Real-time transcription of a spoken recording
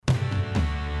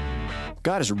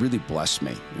God has really blessed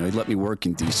me. He let me work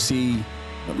in D.C.,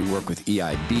 let me work with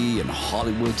EIB in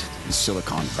Hollywood, in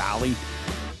Silicon Valley,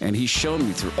 and he's shown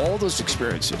me through all those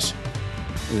experiences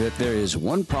that there is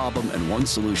one problem and one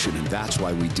solution, and that's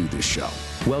why we do this show.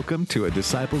 Welcome to A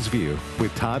Disciple's View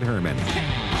with Todd Herman.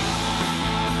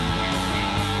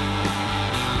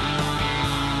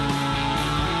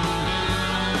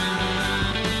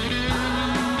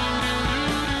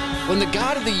 When the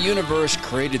God of the universe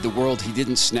created the world, he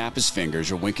didn't snap his fingers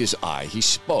or wink his eye. He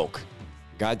spoke.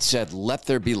 God said, "Let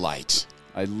there be light."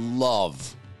 I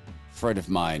love, a friend of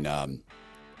mine,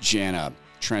 Jana,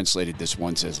 translated this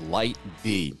once as light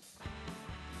be.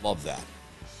 Love that.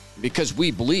 Because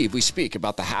we believe, we speak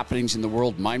about the happenings in the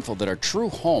world, mindful that our true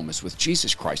home is with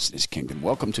Jesus Christ and his kingdom.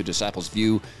 Welcome to Disciples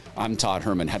View. I'm Todd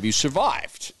Herman. Have you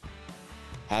survived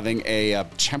having a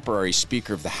temporary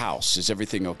Speaker of the House? Is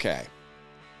everything okay?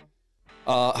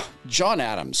 John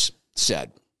Adams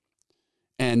said,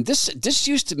 and this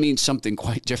used to mean something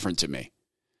quite different to me.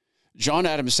 John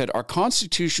Adams said, "Our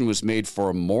Constitution was made for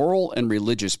a moral and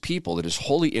religious people that is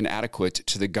wholly inadequate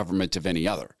to the government of any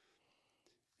other."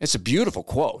 It's a beautiful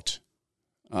quote.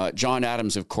 John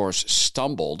Adams, of course,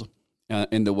 stumbled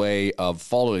in the way of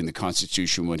following the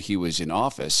Constitution when he was in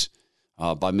office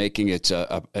by making it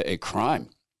a crime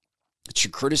to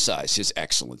criticize his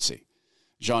excellency.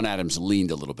 John Adams leaned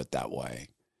a little bit that way.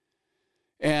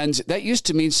 And that used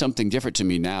to mean something different to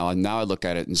me now. And now I look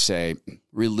at it and say,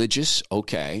 religious,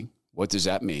 okay. What does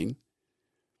that mean?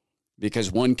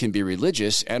 Because one can be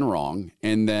religious and wrong,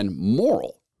 and then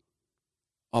moral.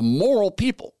 A moral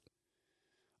people.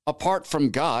 Apart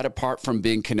from God, apart from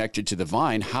being connected to the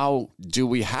vine, how do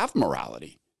we have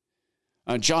morality?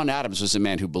 John Adams was a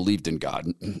man who believed in God,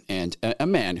 and a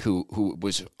man who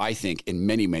was, I think, in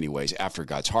many, many ways after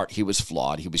God's heart. He was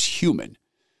flawed. He was human.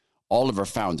 All of our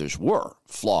founders were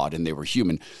flawed, and they were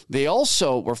human. They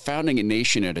also were founding a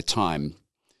nation at a time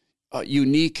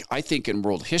unique, I think, in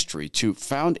world history, to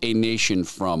found a nation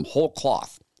from whole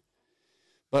cloth,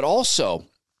 but also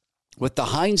with the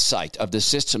hindsight of the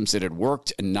systems that had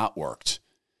worked and not worked.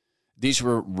 These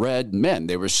were read men.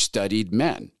 They were studied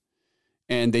men.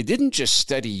 And they didn't just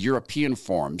study European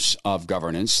forms of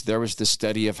governance. There was the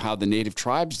study of how the native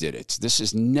tribes did it. This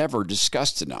is never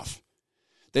discussed enough.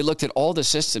 They looked at all the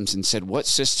systems and said, what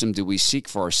system do we seek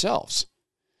for ourselves?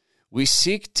 We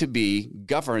seek to be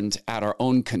governed at our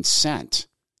own consent.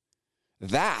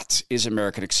 That is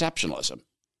American exceptionalism.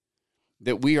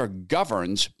 That we are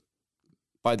governed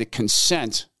by the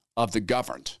consent of the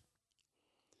governed.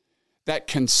 That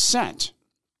consent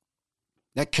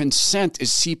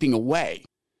is seeping away.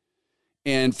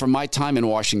 And from my time in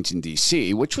Washington,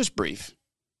 D.C., which was brief,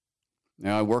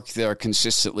 I worked there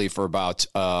consistently for about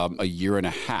a year and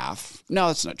a half. No,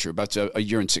 that's not true. About a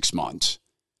year and 6 months.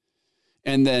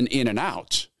 And then in and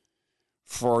out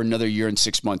for another year and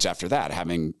 6 months after that,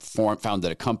 having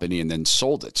founded a company and then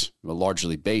sold it,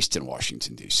 largely based in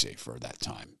Washington, D.C. for that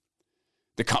time.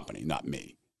 The company, not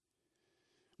me.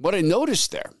 What I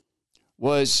noticed there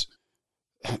was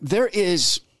there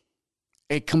is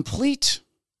a complete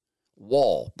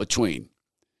wall between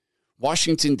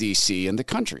Washington, D.C. and the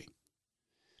country.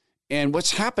 And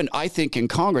what's happened, I think, in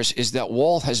Congress is that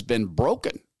wall has been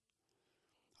broken.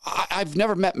 I've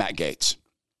never met Matt Gaetz.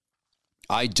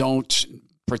 I don't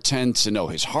pretend to know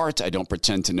his heart. I don't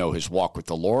pretend to know his walk with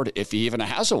the Lord. If he even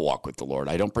has a walk with the Lord,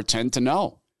 I don't pretend to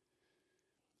know.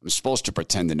 I'm supposed to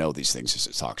pretend to know these things as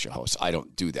a talk show host. I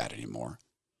don't do that anymore.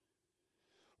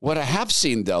 What I have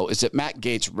seen, though, is that Matt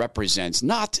Gaetz represents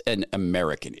not an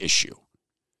American issue.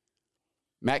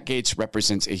 Matt Gaetz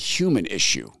represents a human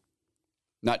issue.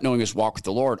 Not knowing his walk with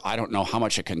the Lord, I don't know how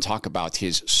much I can talk about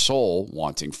his soul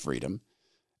wanting freedom,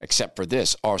 except for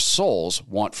this. Our souls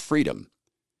want freedom.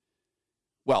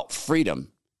 Well,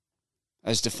 freedom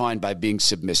as defined by being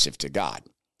submissive to God.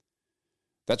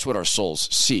 That's what our souls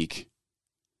seek.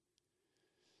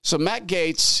 So Matt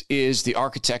Gaetz is the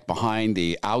architect behind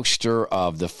the ouster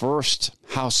of the first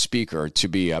House Speaker to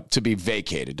be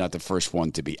vacated, not the first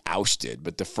one to be ousted,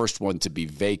 but the first one to be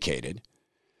vacated.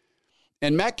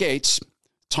 And Matt Gaetz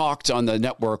talked on the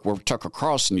network where Tucker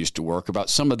Carlson used to work about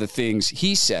some of the things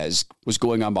he says was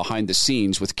going on behind the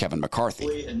scenes with Kevin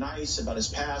McCarthy. And nice about his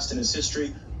past and his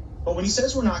history. But when he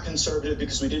says we're not conservative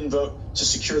because we didn't vote to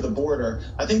secure the border,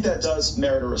 I think that does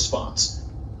merit a response.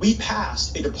 We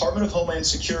passed a Department of Homeland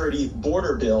Security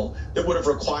border bill that would have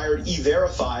required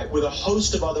E-Verify with a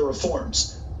host of other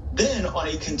reforms. Then, on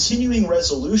a continuing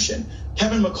resolution,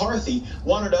 Kevin McCarthy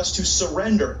wanted us to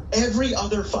surrender every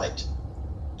other fight.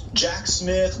 Jack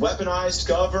Smith, weaponized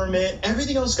government,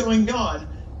 everything else going on,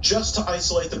 just to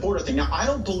isolate the border thing. Now, I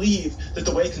don't believe that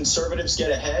the way conservatives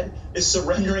get ahead is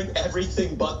surrendering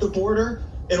everything but the border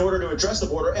in order to address the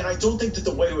border. And I don't think that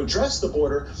the way to address the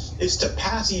border is to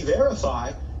pass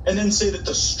E-Verify and then say that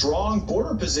the strong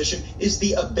border position is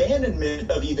the abandonment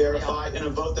of E-Verify in a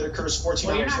vote that occurs 14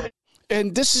 hours later.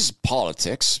 And this is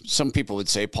politics. Some people would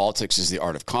say politics is the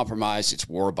art of compromise. It's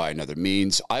war by another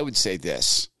means. I would say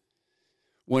this.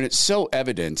 When it's so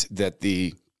evident that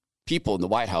the people in the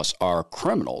White House are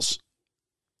criminals,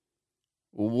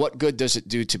 what good does it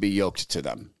do to be yoked to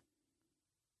them?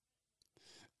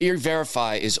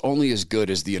 E-Verify is only as good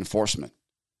as the enforcement.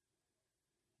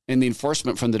 And the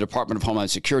enforcement from the Department of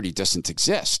Homeland Security doesn't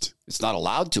exist. It's not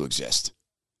allowed to exist.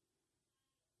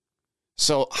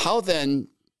 So how then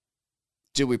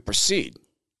do we proceed?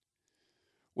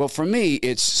 Well, for me,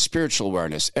 it's spiritual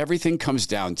awareness. Everything comes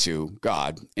down to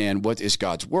God and what is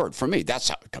God's word. For me, that's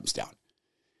how it comes down.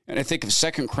 And I think of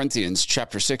 2 Corinthians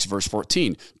chapter 6, verse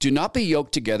 14. Do not be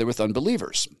yoked together with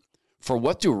unbelievers. For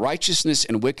what do righteousness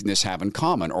and wickedness have in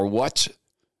common? Or what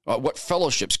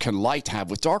fellowships can light have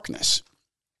with darkness?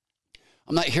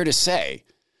 I'm not here to say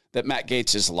that Matt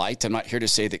Gaetz is light. I'm not here to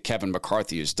say that Kevin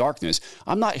McCarthy is darkness.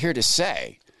 I'm not here to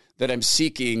say that I'm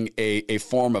seeking a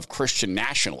form of Christian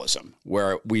nationalism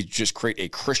where we just create a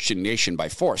Christian nation by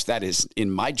force. That is, in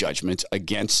my judgment,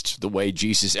 against the way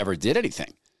Jesus ever did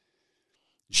anything.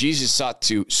 Jesus sought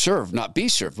to serve, not be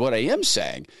served. What I am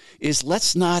saying is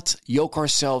let's not yoke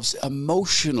ourselves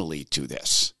emotionally to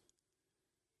this.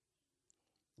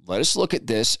 Let us look at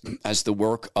this as the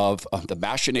work of the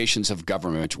machinations of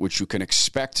government, which you can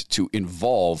expect to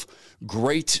involve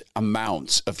great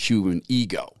amounts of human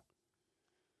ego.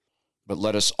 But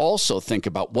let us also think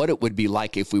about what it would be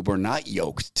like if we were not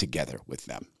yoked together with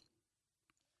them.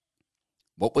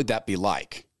 What would that be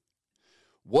like?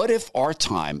 What if our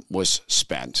time was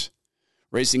spent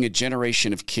raising a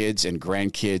generation of kids and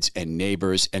grandkids and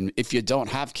neighbors? And if you don't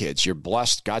have kids, you're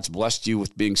blessed. God's blessed you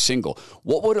with being single.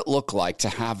 What would it look like to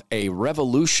have a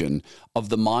revolution of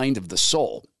the mind, of the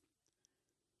soul,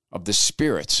 of the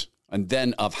spirit, and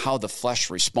then of how the flesh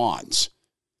responds?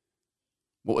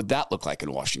 What would that look like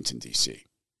in Washington, D.C.?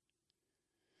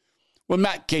 When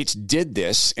Matt Gaetz did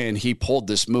this and he pulled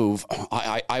this move,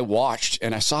 I watched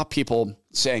and I saw people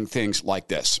saying things like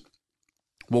this.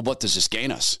 Well, what does this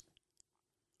gain us?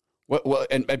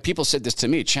 And people said this to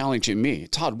me, challenging me.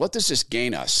 Todd, what does this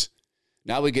gain us?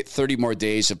 Now we get 30 more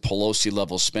days of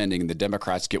Pelosi-level spending and the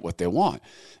Democrats get what they want.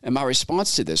 And my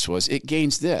response to this was, it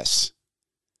gains this.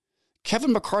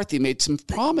 Kevin McCarthy made some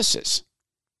promises.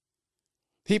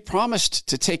 He promised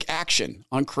to take action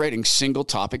on creating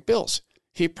single-topic bills.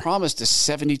 He promised a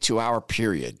 72-hour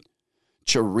period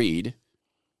to read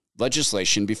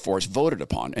legislation before it's voted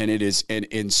upon. And it is an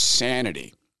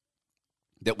insanity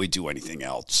that we do anything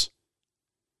else.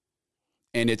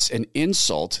 And it's an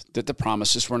insult that the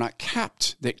promises were not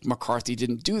kept, that McCarthy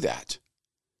didn't do that.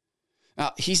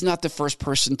 Now, he's not the first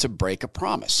person to break a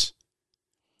promise.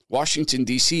 Washington,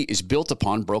 D.C. is built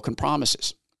upon broken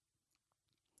promises.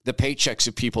 The paychecks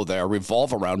of people there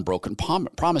revolve around broken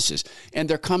promises. And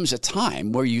there comes a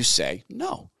time where you say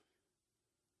no.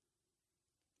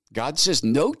 God says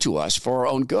no to us for our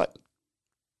own good.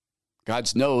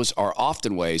 God's no's are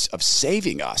often ways of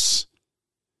saving us.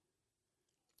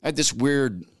 I had this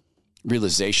weird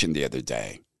realization the other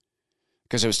day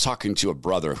because I was talking to a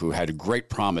brother who had great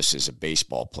promise as a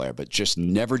baseball player, but just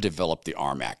never developed the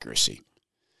arm accuracy.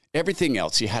 Everything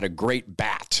else, he had a great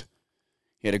bat.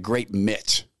 He had a great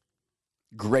mitt.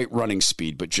 Great running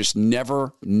speed, but just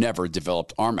never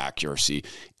developed arm accuracy.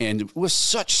 And with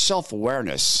such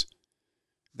self-awareness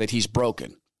that he's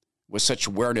broken, with such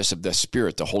awareness of the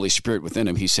Spirit, the Holy Spirit within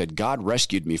him, he said, God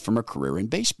rescued me from a career in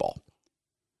baseball.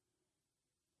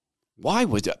 Why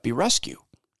would that be rescue?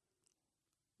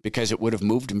 Because it would have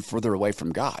moved him further away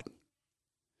from God.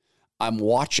 I'm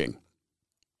watching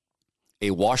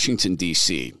a Washington,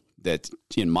 D.C. that,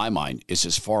 in my mind, is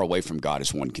as far away from God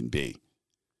as one can be.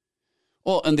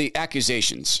 Well, and the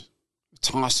accusations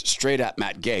tossed straight at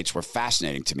Matt Gaetz were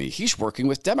fascinating to me. He's working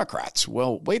with Democrats.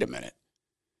 Well, wait a minute.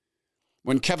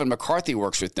 When Kevin McCarthy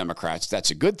works with Democrats, that's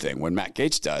a good thing. When Matt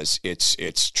Gaetz does,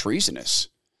 it's treasonous.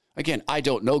 Again, I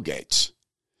don't know Gaetz,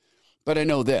 but I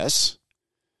know this.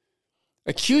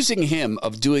 Accusing him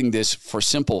of doing this for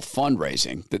simple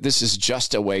fundraising, that this is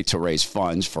just a way to raise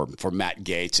funds for Matt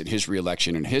Gaetz and his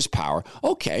reelection and his power.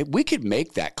 Okay, we could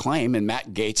make that claim, and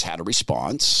Matt Gaetz had a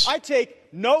response. I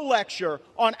take no lecture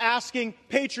on asking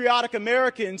patriotic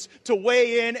Americans to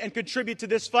weigh in and contribute to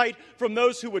this fight from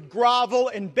those who would grovel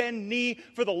and bend knee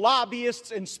for the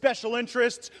lobbyists and special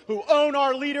interests who own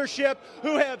our leadership,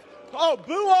 who have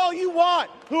boo all you want,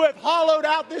 who have hollowed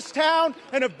out this town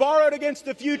and have borrowed against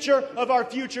the future of our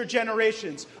future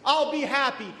generations. I'll be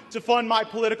happy to fund my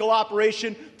political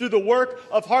operation through the work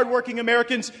of hardworking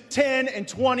Americans, $10 and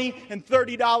 $20 and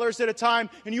 $30 at a time,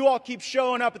 and you all keep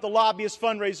showing up at the lobbyist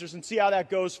fundraisers and see how that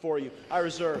goes for you. I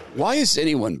reserve. Why is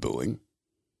anyone booing?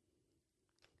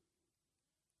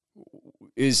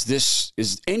 Is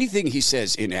anything he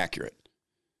says inaccurate?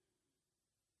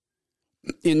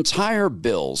 Entire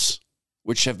bills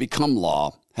which have become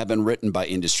law have been written by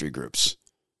industry groups.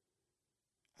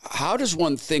 How does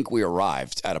one think we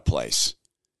arrived at a place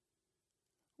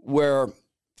where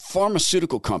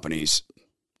pharmaceutical companies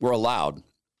were allowed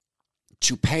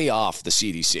to pay off the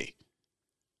CDC,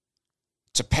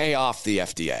 to pay off the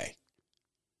FDA,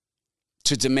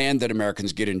 to demand that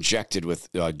Americans get injected with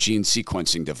gene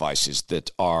sequencing devices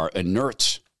that are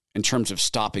inert in terms of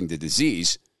stopping the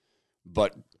disease,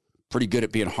 but pretty good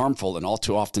at being harmful and all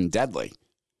too often deadly?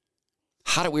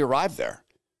 How did we arrive there?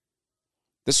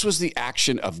 This was the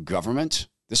action of government.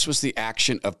 This was the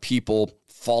action of people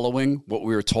following what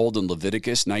we were told in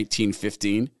Leviticus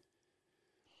 19:15.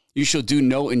 You shall do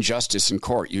no injustice in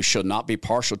court. You shall not be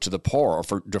partial to the poor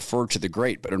or defer to the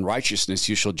great, but in righteousness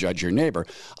you shall judge your neighbor.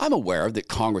 I'm aware that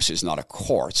Congress is not a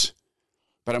court,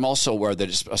 but I'm also aware that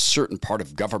it's a certain part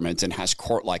of government and has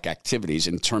court-like activities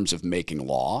in terms of making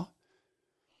law.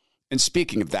 And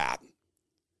speaking of that,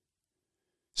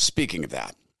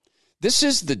 this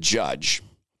is the judge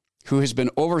who has been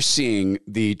overseeing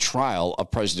the trial of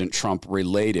President Trump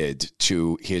related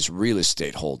to his real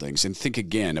estate holdings. And think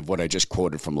again of what I just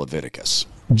quoted from Leviticus.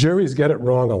 Juries get it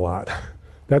wrong a lot.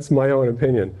 That's my own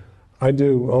opinion. I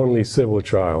do only civil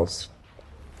trials,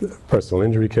 personal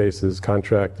injury cases,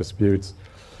 contract disputes.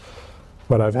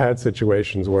 But I've had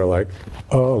situations where, like,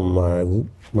 oh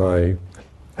my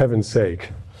heaven's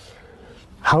sake,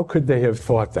 how could they have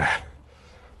thought that?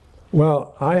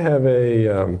 Well, I have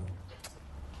a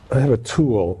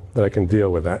tool that I can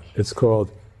deal with that. It's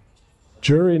called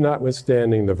judgment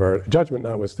notwithstanding the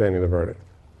verdict.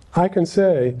 I can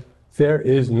say there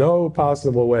is no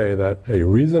possible way that a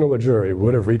reasonable jury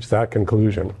would have reached that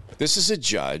conclusion. This is a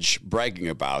judge bragging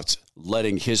about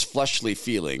letting his fleshly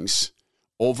feelings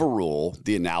overrule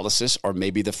the analysis or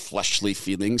maybe the fleshly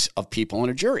feelings of people in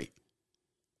a jury.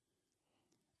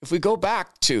 If we go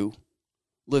back to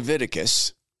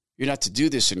Leviticus, you're not to do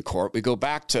this in court. We go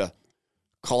back to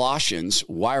Colossians,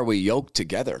 why are we yoked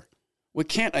together? We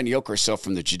can't unyoke ourselves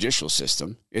from the judicial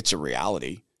system. It's a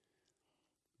reality.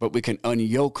 But we can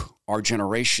unyoke our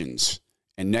generations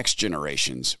and next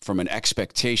generations from an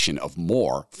expectation of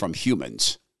more from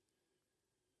humans.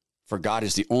 For God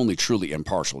is the only truly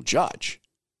impartial judge.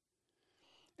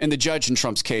 And the judge in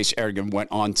Trump's case, Erdogan,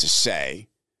 went on to say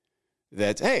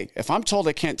that, hey, if I'm told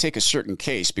I can't take a certain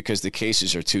case because the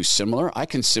cases are too similar, I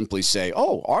can simply say,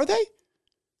 oh, are they?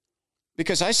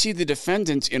 Because I see the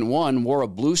defendant in one wore a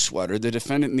blue sweater, the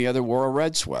defendant in the other wore a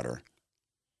red sweater.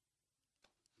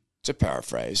 To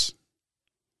paraphrase.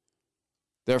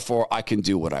 Therefore, I can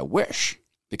do what I wish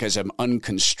because I'm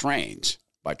unconstrained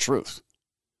by truth.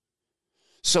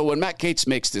 So when Matt Gaetz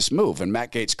makes this move and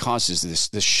Matt Gaetz causes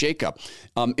this shakeup,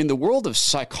 in the world of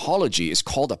psychology, it's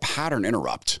called a pattern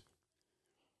interrupt.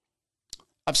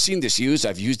 I've seen this used.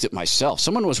 I've used it myself.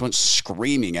 Someone was once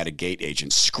screaming at a gate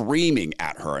agent, screaming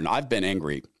at her. And I've been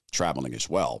angry traveling as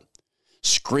well,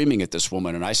 screaming at this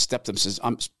woman. And I stepped up and says,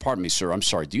 pardon me, sir, I'm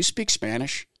sorry. Do you speak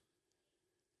Spanish?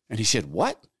 And he said,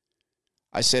 what?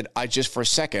 I said, for a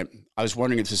second, I was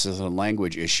wondering if this is a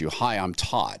language issue. Hi, I'm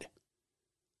Todd.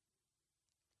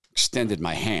 Extended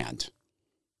my hand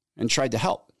and tried to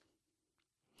help.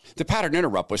 The pattern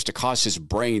interrupt was to cause his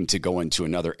brain to go into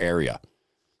another area.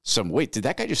 Wait, did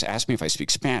that guy just ask me if I speak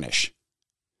Spanish?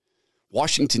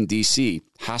 Washington, D.C.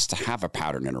 has to have a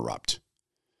pattern interrupt.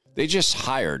 They just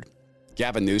hired,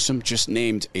 Gavin Newsom just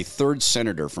named a third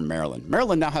senator from Maryland.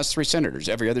 Maryland now has 3 senators.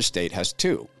 Every other state has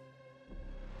 2.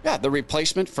 Yeah, the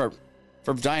replacement for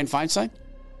Dianne Feinstein.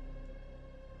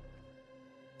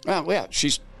 Well, yeah,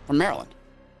 she's from Maryland.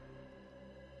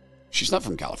 She's not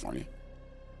from California.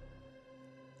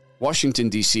 Washington,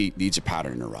 D.C. needs a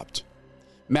pattern interrupt.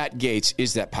 Matt Gaetz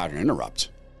is that pattern interrupt.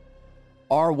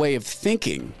 Our way of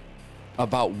thinking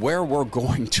about where we're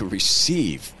going to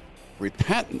receive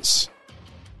repentance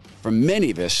for many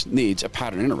of us needs a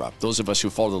pattern interrupt. Those of us who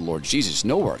follow the Lord Jesus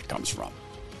know where it comes from.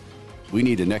 We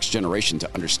need the next generation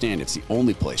to understand it's the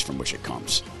only place from which it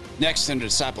comes. Next, in the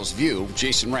Disciples' View,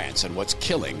 Jason Rantz on what's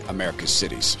killing America's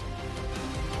cities.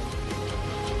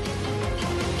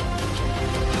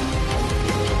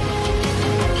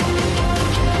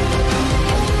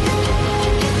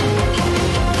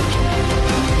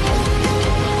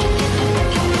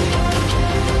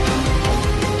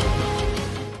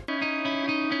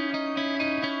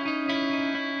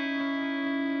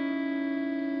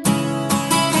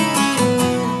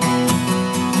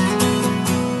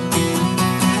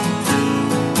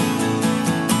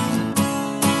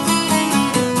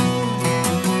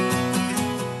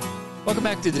 Welcome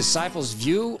back to Disciples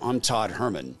View. I'm Todd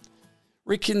Herman.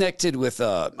 Reconnected with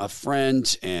a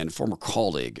friend and former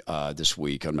colleague this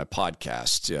week on my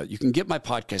podcast. You can get my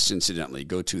podcast, incidentally.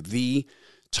 Go to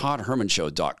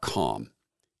thetoddhermanshow.com.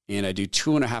 And I do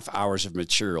 2.5 hours of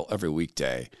material every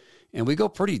weekday. And we go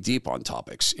pretty deep on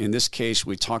topics. In this case,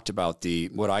 we talked about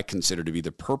what I consider to be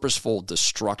the purposeful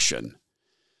destruction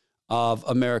of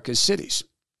America's cities,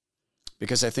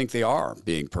 because I think they are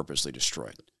being purposely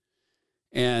destroyed.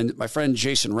 And my friend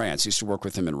Jason Rantz, used to work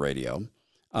with him in radio.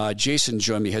 Jason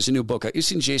joined me, has a new book. You've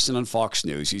seen Jason on Fox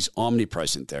News. He's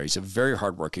omnipresent there. He's a very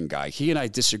hardworking guy. He and I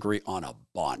disagree on a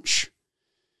bunch.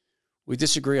 We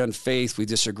disagree on faith. We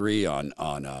disagree on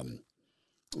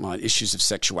issues of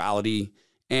sexuality.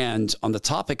 And on the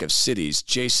topic of cities,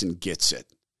 Jason gets it.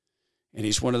 And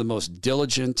he's one of the most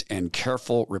diligent and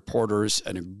careful reporters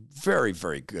and a very,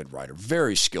 very good writer,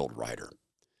 very skilled writer.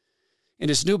 And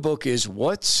his new book is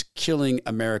What's Killing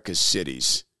America's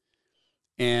Cities?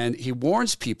 And he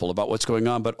warns people about what's going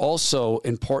on, but also,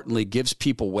 importantly, gives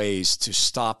people ways to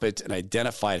stop it and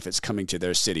identify if it's coming to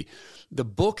their city. The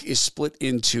book is split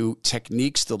into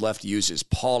techniques the left uses,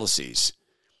 policies,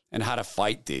 and how to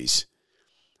fight these.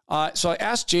 So I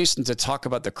asked Jason to talk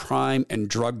about the crime and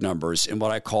drug numbers in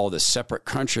what I call the separate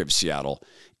country of Seattle.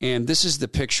 And this is the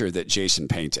picture that Jason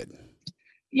painted.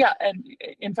 Yeah, and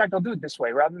in fact, I'll do it this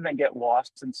way. Rather than get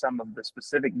lost in some of the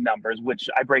specific numbers, which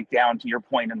I break down to your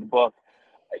point in the book,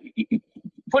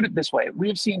 put it this way. We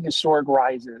have seen historic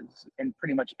rises in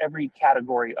pretty much every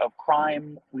category of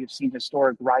crime. We've seen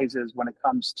historic rises when it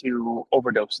comes to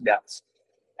overdose deaths.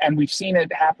 And we've seen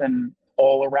it happen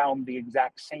all around the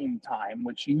exact same time,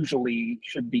 which usually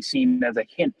should be seen as a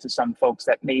hint to some folks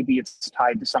that maybe it's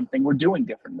tied to something we're doing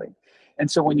differently. And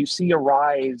so when you see a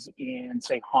rise in,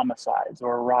 say, homicides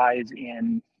or a rise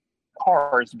in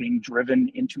cars being driven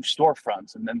into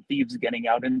storefronts and then thieves getting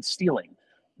out and stealing,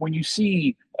 when you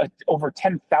see over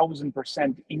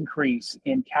 10,000% increase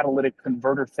in catalytic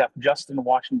converter theft just in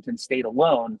Washington state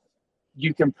alone,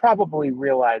 you can probably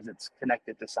realize it's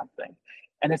connected to something.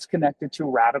 And it's connected to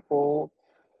radical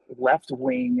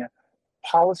left-wing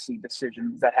policy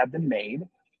decisions that have been made.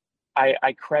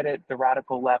 I credit the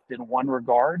radical left in one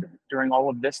regard. During all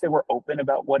of this, they were open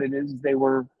about what it is they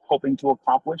were hoping to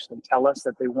accomplish. They tell us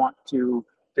that they want to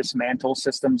dismantle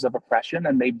systems of oppression,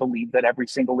 and they believe that every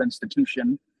single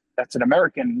institution that's an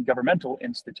American governmental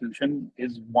institution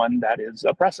is one that is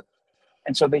oppressive.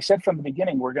 And so they said from the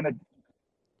beginning, we're going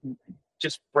to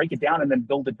just break it down and then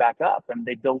build it back up. And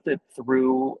they built it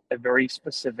through a very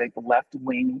specific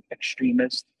left-wing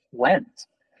extremist lens.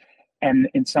 And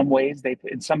in some ways,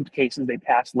 in some cases, they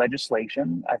passed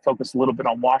legislation. I focus a little bit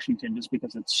on Washington just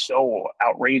because it's so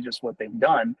outrageous what they've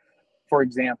done. For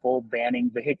example, banning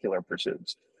vehicular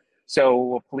pursuits.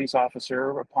 So a police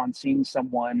officer, upon seeing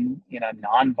someone in a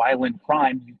nonviolent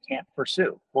crime, you can't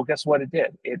pursue. Well, guess what it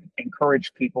did? It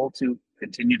encouraged people to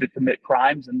continue to commit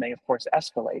crimes, and they, of course,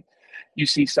 escalate. You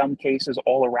see some cases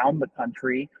all around the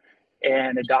country,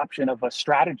 an adoption of a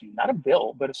strategy, not a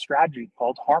bill, but a strategy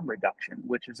called harm reduction,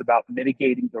 which is about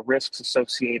mitigating the risks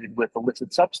associated with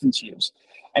illicit substance use.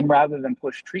 And rather than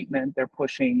push treatment, they're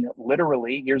pushing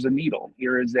literally, here's a needle,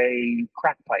 here is a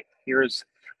crack pipe, here's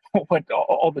what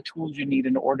all the tools you need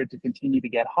in order to continue to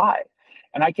get high.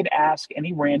 And I could ask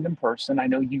any random person, I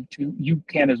know you too, you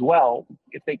can as well,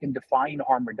 if they can define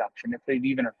harm reduction, if they've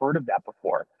even heard of that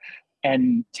before.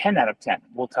 And 10 out of 10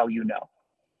 will tell you no.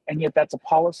 And yet that's a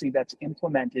policy that's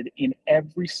implemented in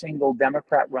every single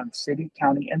Democrat-run city,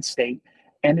 county, and state,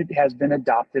 and it has been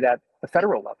adopted at the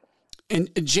federal level. And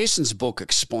Jason's book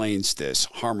explains this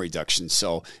harm reduction.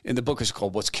 So, and the book is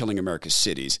called What's Killing America's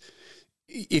Cities.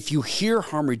 If you hear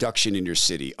harm reduction in your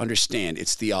city, understand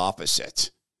it's the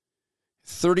opposite.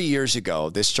 30 years ago,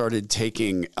 they started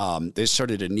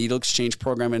a needle exchange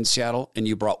program in Seattle, and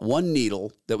you brought one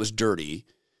needle that was dirty,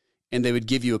 and they would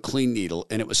give you a clean needle,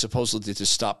 and it was supposedly to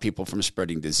stop people from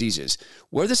spreading diseases.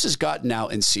 Where this has gotten now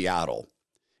in Seattle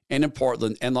and in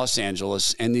Portland and Los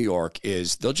Angeles and New York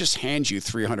is they'll just hand you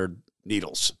 300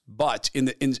 needles. But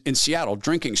in Seattle,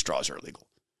 drinking straws are illegal.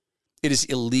 It is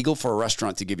illegal for a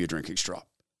restaurant to give you a drinking straw.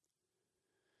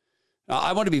 Now,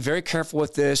 I want to be very careful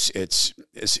with this.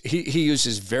 He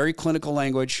uses very clinical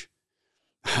language,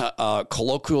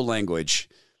 colloquial language,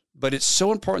 but it's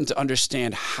so important to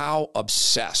understand how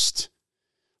obsessed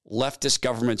leftist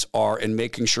governments are in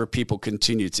making sure people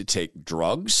continue to take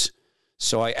drugs.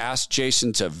 So I asked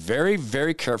Jason to very,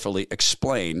 very carefully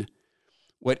explain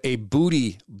what a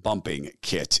booty bumping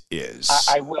kit is.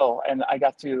 I will, and I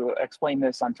got to explain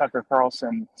this on Tucker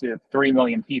Carlson to 3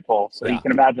 million people, so Yeah. you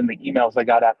can imagine the emails I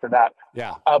got after that.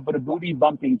 Yeah. But a booty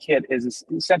bumping kit is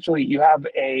essentially you have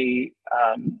a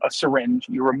syringe,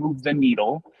 you remove the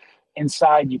needle,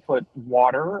 inside you put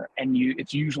water, and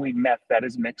it's usually meth that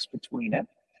is mixed between it,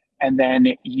 and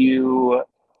then you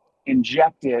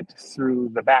inject it through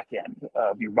the back end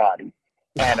of your body.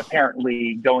 And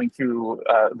apparently going through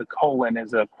the colon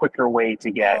is a quicker way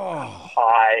to get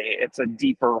high. It's a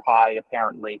deeper high,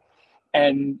 apparently.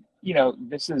 And, you know,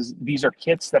 these are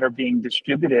kits that are being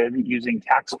distributed using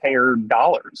taxpayer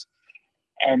dollars.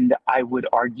 And I would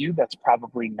argue that's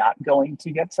probably not going to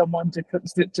get someone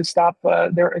to stop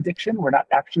their addiction. We're not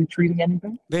actually treating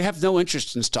anything. They have no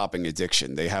interest in stopping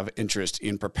addiction. They have interest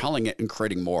in propelling it and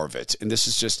creating more of it. And this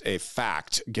is just a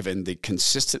fact, given the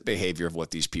consistent behavior of what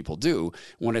these people do.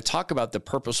 When I talk about the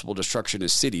purposeful destruction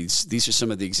of cities, these are some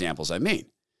of the examples I mean.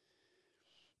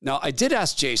 Now, I did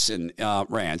ask Jason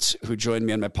Rantz, who joined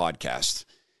me on my podcast,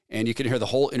 and you can hear the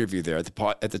whole interview there at the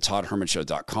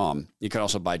toddhermanshow.com. You can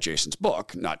also buy Jason's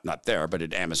book, not there, but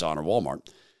at Amazon or Walmart.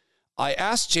 I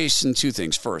asked Jason two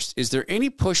things. First, is there any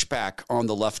pushback on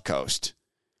the left coast?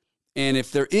 And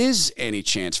if there is any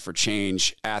chance for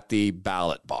change at the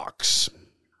ballot box?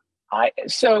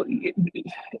 So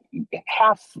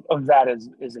half of that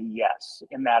is a yes,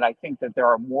 in that I think that there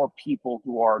are more people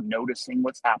who are noticing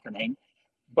what's happening,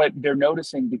 but they're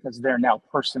noticing because they're now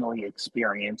personally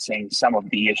experiencing some of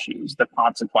the issues, the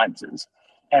consequences.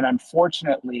 And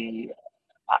unfortunately,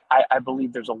 I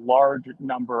believe there's a large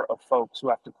number of folks who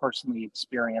have to personally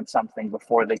experience something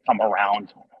before they come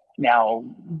around. Now,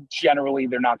 generally,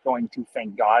 they're not going to,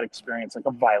 thank God, experience like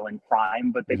a violent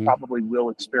crime, but they probably will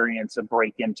experience a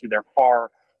break into their car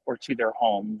or to their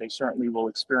home. They certainly will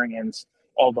experience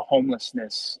all the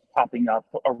homelessness popping up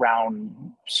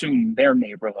around soon their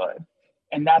neighborhood.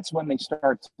 And that's when they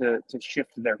start to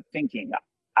shift their thinking.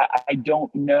 I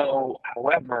don't know,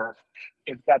 however,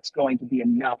 if that's going to be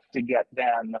enough to get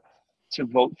them to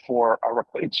vote for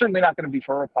it's certainly not going to be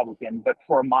for a Republican, but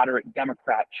for a moderate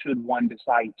Democrat should one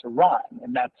decide to run.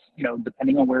 And that's, you know,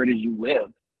 depending on where it is you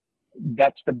live,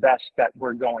 that's the best that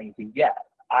we're going to get.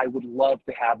 I would love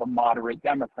to have a moderate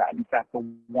Democrat. In fact, the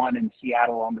one in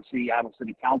Seattle on the Seattle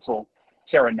City Council,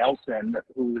 Sarah Nelson,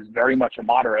 who is very much a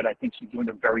moderate, I think she's doing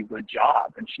a very good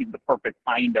job, and she's the perfect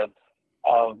kind of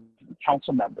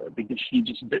council member because she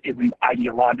just isn't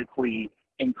ideologically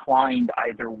inclined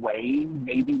either way,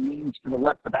 maybe leans to the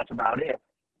left, but that's about it.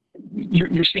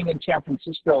 You're seeing in San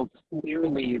Francisco,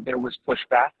 clearly there was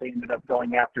pushback. They ended up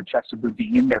going after Chester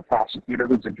Boudin, their prosecutor,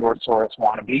 who's a George Soros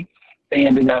wannabe. They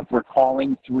ended up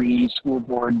recalling 3 school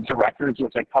board directors,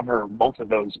 which I cover both of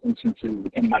those instances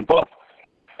in my book.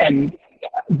 And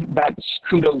that's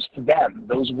kudos to them.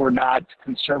 Those were not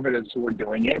conservatives who were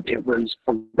doing it. It was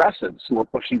progressives who were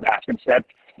pushing back and said,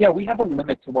 yeah, we have a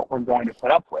limit to what we're going to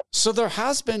put up with. So there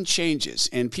has been changes,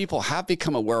 and people have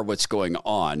become aware of what's going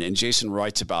on. And Jason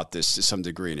writes about this to some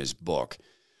degree in his book.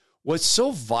 What's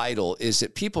so vital is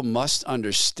that people must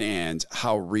understand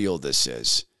how real this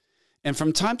is. And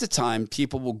from time to time,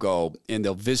 people will go and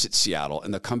they'll visit Seattle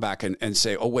and they'll come back and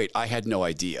say, oh, wait, I had no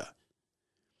idea.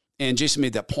 And Jason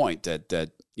made that point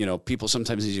that you know, people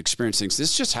sometimes need to experience things.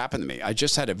 This just happened to me. I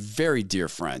just had a very dear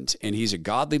friend, and he's a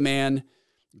godly man,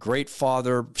 great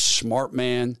father, smart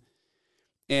man.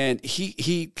 And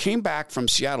he came back from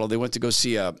Seattle. They went to go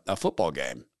see a football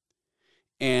game.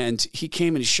 And he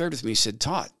came and he shared with me, he said,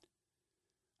 Todd,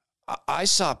 I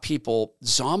saw people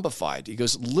zombified. He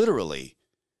goes, literally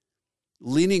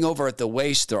leaning over at the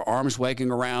waist, their arms wagging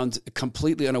around,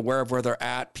 completely unaware of where they're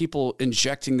at, people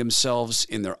injecting themselves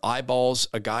in their eyeballs,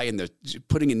 a guy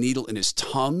putting a needle in his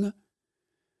tongue.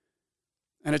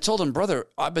 And I told him, brother,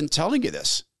 I've been telling you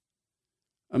this.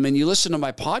 I mean, you listen to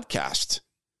my podcast,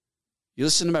 you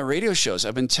listen to my radio shows,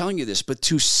 I've been telling you this, but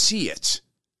to see it,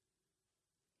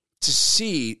 to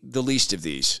see the least of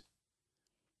these.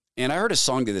 And I heard a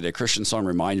song the other day, a Christian song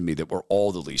reminded me that we're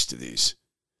all the least of these.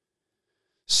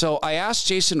 So I asked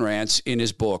Jason Rantz in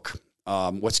his book,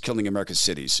 What's Killing America's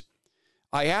Cities,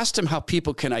 I asked him how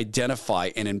people can identify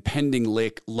an impending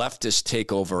leftist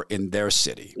takeover in their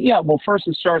city. Yeah, well, first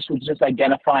it starts with just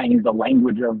identifying the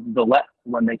language of the left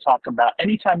when they talk about,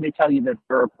 anytime they tell you that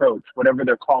their approach, whatever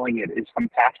they're calling it, is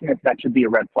compassionate, that should be a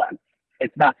red flag.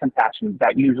 It's not compassionate.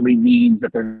 That usually means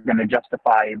that they're going to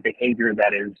justify behavior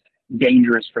that is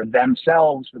dangerous for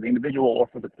themselves, for the individual, or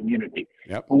for the community.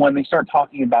 Yep. But when they start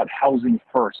talking about housing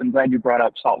first, I'm glad you brought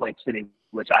up Salt Lake City.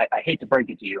 which I hate to break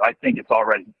it to you. I think it's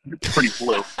already pretty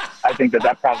blue. I think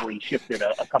that probably shifted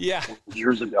a couple of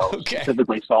years ago,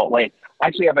 specifically Salt Lake. I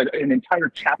actually have an entire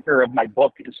chapter of my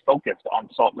book is focused on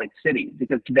Salt Lake City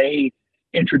because they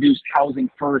introduced housing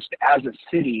first as a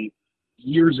city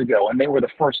years ago, and they were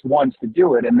the first ones to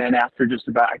do it. And then after just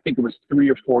about, I think it was 3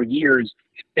 or 4 years,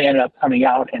 they ended up coming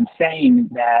out and saying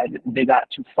that they got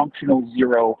to functional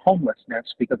zero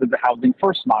homelessness because of the housing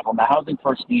first model. And the housing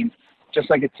first means,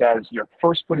 just like it says, you're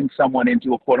first putting someone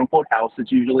into a quote unquote house.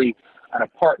 It's usually an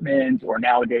apartment or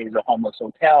nowadays a homeless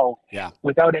hotel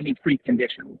without any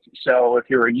preconditions. So if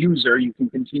you're a user, you can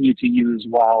continue to use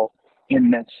while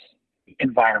in this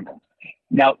environment.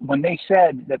 Now, when they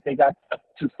said that they got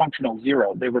to functional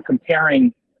zero, they were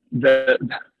comparing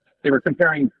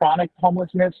chronic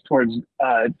homelessness towards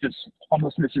just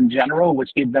homelessness in general,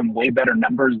 which gave them way better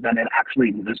numbers than it actually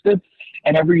existed.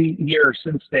 And every year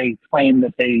since they claimed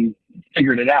that they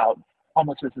figured it out,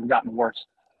 homelessness has gotten worse.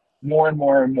 More and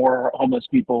more and more homeless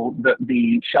people,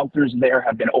 the shelters there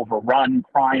have been overrun.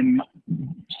 Crime,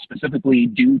 specifically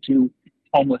due to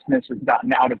homelessness, has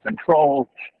gotten out of control.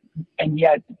 And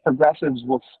yet progressives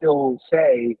will still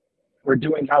say we're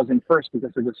doing housing first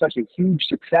because it was such a huge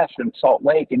success in Salt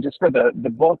Lake. And just for the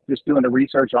book, just doing the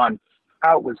research on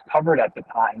how it was covered at the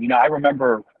time. You know, I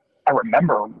remember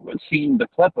seeing the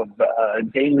clip of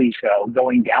Daily Show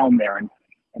going down there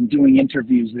and doing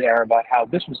interviews there about how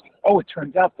this was, it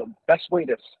turns out the best way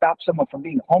to stop someone from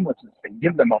being homeless is to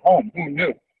give them a home. Who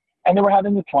knew? And they were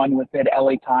having fun with it.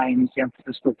 LA Times, San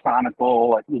Francisco Chronicle,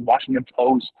 like the Washington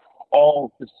Post,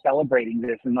 all just celebrating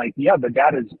this and like, yeah, the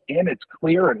data's in, it's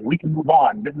clear, and we can move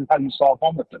on. This is how you solve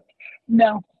homelessness.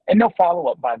 No, and no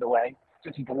follow-up, by the way,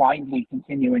 just blindly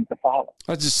continuing to follow.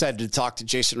 I just said to talk to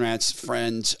Jason Rantz,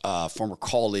 friend, former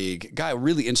colleague, guy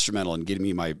really instrumental in getting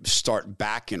me my start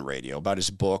back in radio, about his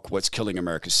book, What's Killing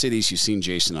America's Cities. You've seen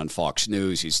Jason on Fox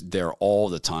News. He's there all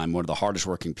the time, one of the hardest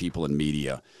working people in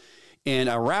media. And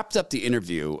I wrapped up the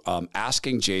interview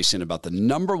asking Jason about the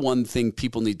number one thing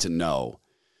people need to know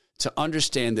to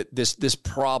understand that this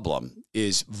problem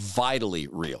is vitally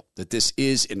real, that this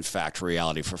is, in fact,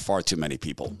 reality for far too many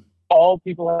people. All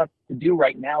people have to do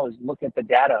right now is look at the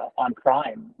data on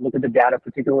crime, look at the data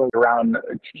particularly around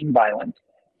teen violence.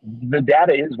 The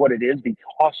data is what it is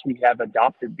because we have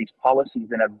adopted these policies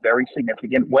in a very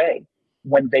significant way.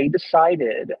 When they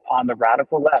decided on the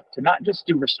radical left to not just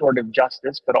do restorative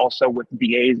justice, but also with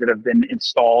DAs that have been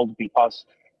installed because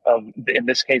of, in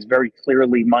this case, very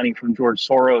clearly money from George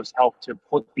Soros helped to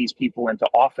put these people into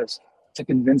office to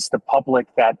convince the public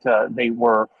that they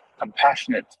were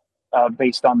compassionate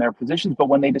based on their positions. But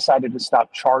when they decided to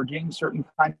stop charging certain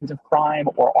kinds of crime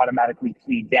or automatically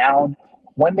plead down,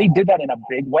 when they did that in a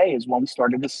big way is when we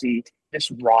started to see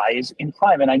this rise in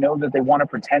crime. And I know that they want to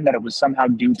pretend that it was somehow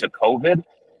due to COVID.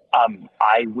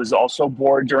 I was also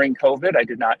bored during COVID. I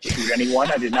did not shoot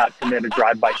anyone. I did not commit a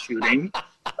drive-by shooting.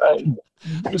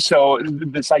 So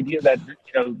this idea that,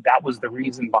 that was the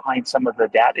reason behind some of the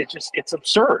data, it's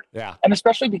absurd. Yeah. And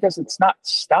especially because it's not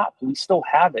stopped. We still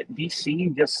have it.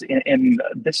 DC just in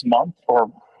this month, or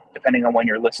depending on when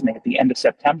you're listening, at the end of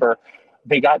September,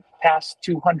 they got past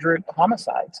 200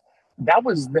 homicides. That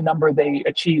was the number they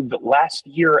achieved last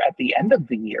year at the end of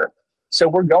the year. So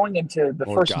we're going into the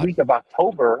first week of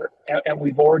October, and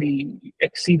we've already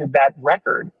exceeded that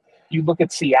record. You look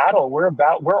at Seattle, we're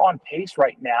on pace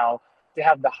right now to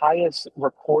have the highest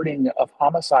recording of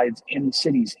homicides in the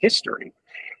city's history.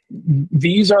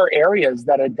 These are areas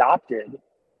that adopted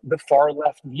the far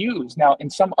left views. Now, in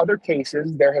some other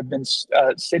cases, there have been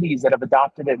cities that have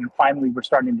adopted it, and finally we're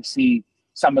starting to see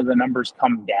some of the numbers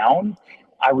come down.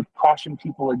 I would caution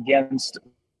people against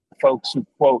folks who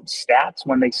quote stats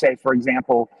when they say, for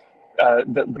example,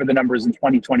 the numbers in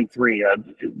 2023,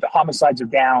 the homicides are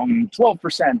down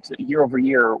 12% year over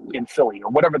year in Philly,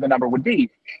 or whatever the number would be.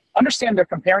 Understand they're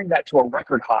comparing that to a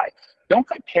record high. Don't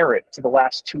compare it to the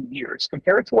last 2 years.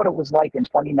 Compare it to what it was like in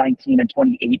 2019 and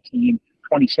 2018,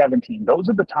 2017. Those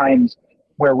are the times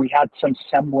where we had some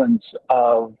semblance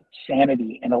of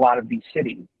sanity in a lot of these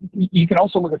cities. You can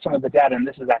also look at some of the data, and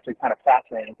this is actually kind of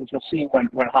fascinating, because you'll see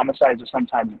when homicides are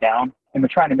sometimes down, and we're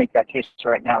trying to make that case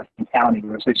right now in county.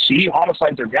 We're saying, see,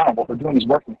 homicides are down. What we're doing is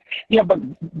working. Yeah, but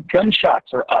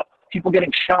gunshots are up. People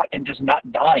getting shot and just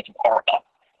not dying are up.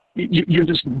 You're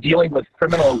just dealing with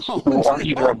criminals who are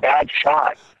either a bad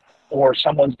shot or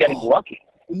someone's getting lucky,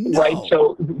 right?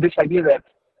 So this idea that,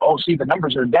 see, the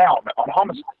numbers are down on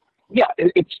homicides. Yeah,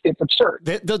 it's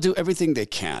absurd. They'll do everything they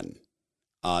can.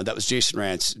 That was Jason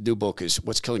Rantz's new book is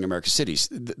What's Killing America's Cities.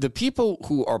 The people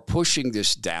who are pushing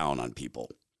this down on people,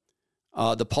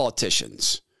 the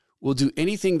politicians, will do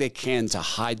anything they can to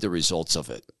hide the results of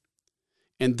it.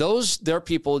 And there are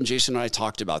people, and Jason and I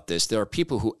talked about this, there are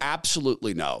people who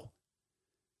absolutely know.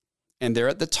 And they're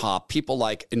at the top. People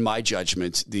like, in my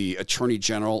judgment, the Attorney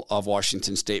General of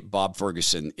Washington State, Bob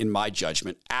Ferguson, in my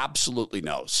judgment, absolutely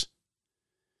knows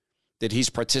that he's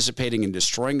participating in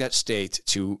destroying that state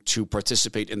to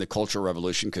participate in the Cultural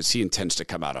Revolution because he intends to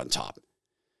come out on top.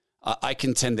 I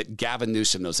contend that Gavin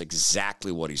Newsom knows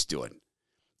exactly what he's doing.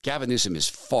 Gavin Newsom is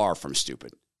far from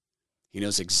stupid. He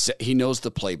knows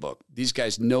the playbook. These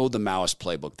guys know the Maoist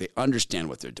playbook. They understand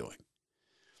what they're doing.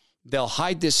 They'll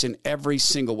hide this in every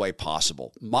single way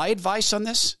possible. My advice on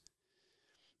this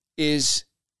is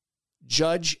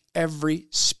judge every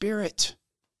spirit.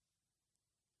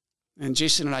 And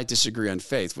Jason and I disagree on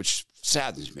faith, which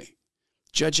saddens me.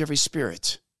 Judge every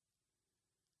spirit.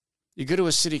 You go to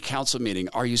a city council meeting.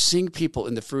 Are you seeing people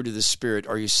in the fruit of the Spirit?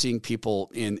 Are you seeing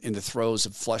people in the throes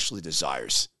of fleshly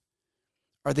desires?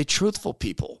 Are they truthful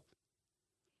people?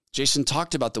 Jason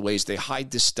talked about the ways they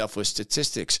hide this stuff with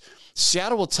statistics.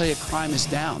 Seattle will tell you crime is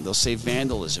down. They'll say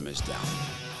vandalism is down.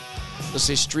 They'll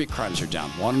say street crimes are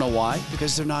down. Want to know why?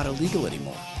 Because they're not illegal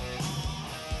anymore.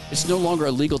 It's no longer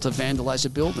illegal to vandalize a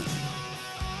building.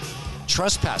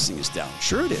 Trespassing is down.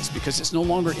 Sure it is, because it's no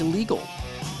longer illegal.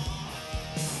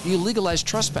 You legalize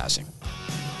trespassing.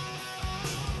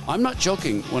 I'm not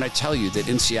joking when I tell you that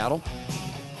in Seattle,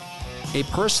 a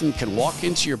person can walk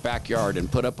into your backyard and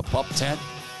put up a pup tent,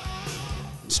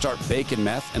 start baking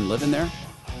meth and live in there,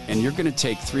 and you're going to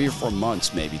take 3 or 4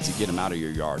 months maybe to get them out of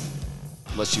your yard,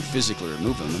 unless you physically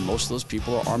remove them, and most of those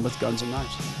people are armed with guns and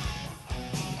knives.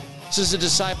 This is The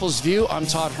Disciples' View. I'm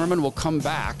Todd Herman. We'll come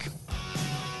back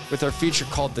with our feature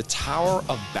called The Tower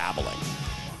of Babbling.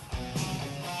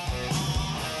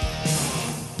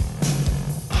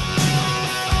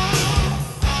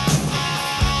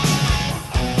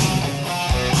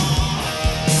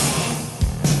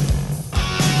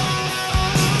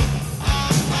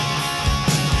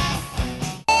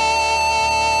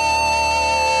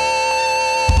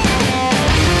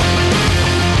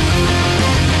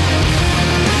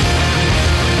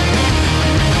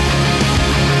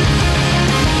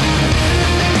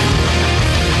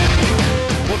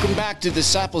 To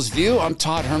Disciples View. I'm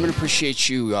Todd Herman. Appreciate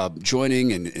you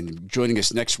joining and joining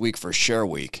us next week for Share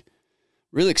Week.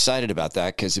 Really excited about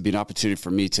that because it'd be an opportunity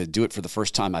for me to do it for the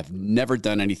first time. I've never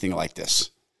done anything like this.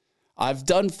 I've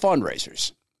done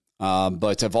fundraisers,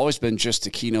 but I've always been just a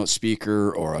keynote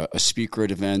speaker or a speaker at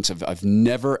events. I've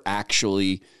never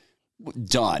actually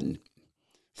done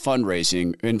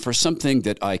fundraising, and for something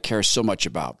that I care so much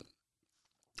about.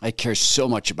 I care so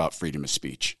much about freedom of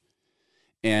speech.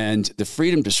 And the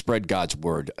freedom to spread God's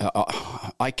word.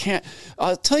 I'll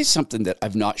tell you something that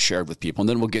I've not shared with people, and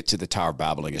then we'll get to the Tower of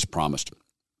Babbling as promised.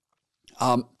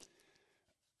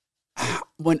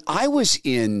 When I was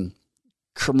in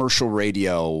commercial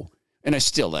radio, and I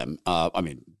still am,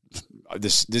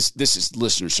 this is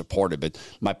listener supported, but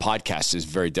my podcast is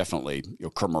very definitely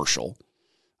commercial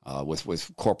with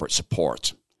corporate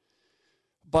support.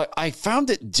 But I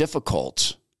found it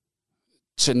difficult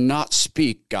to not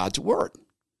speak God's word.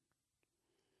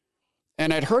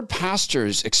 And I'd heard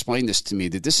pastors explain this to me,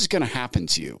 that this is going to happen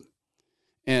to you.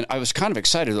 And I was kind of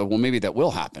excited, well, maybe that will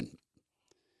happen.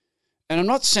 And I'm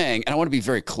not saying, and I want to be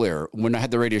very clear, when I had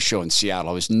the radio show in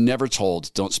Seattle, I was never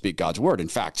told, don't speak God's word. In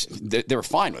fact, they were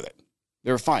fine with it.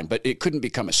 They were fine, but it couldn't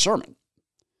become a sermon.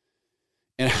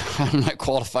 And I'm not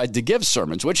qualified to give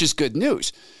sermons, which is good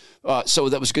news. So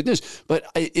that was good news. But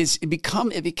it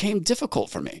became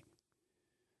difficult for me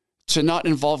to not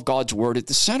involve God's word at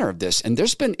the center of this. And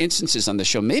there's been instances on the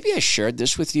show, maybe I shared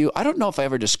this with you. I don't know if I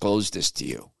ever disclosed this to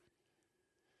you.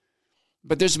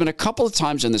 But there's been a couple of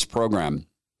times in this program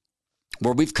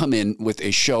where we've come in with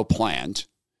a show planned.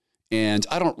 And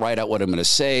I don't write out what I'm going to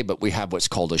say, but we have what's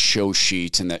called a show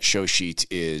sheet. And that show sheet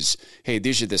is, hey,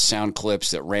 these are the sound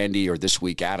clips that Randy, or this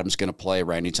week Adam's going to play.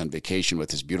 Randy's on vacation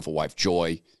with his beautiful wife,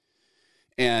 Joy.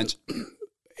 And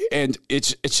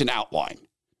it's an outline.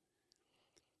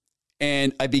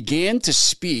 And I began to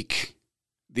speak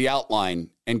the outline,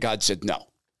 and God said, no,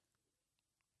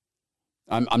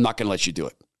 I'm not going to let you do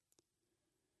it.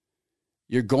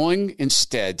 You're going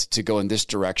instead to go in this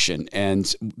direction.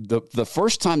 And the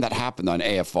first time that happened on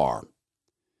AFR,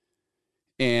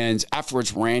 and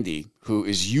afterwards Randy, who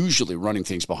is usually running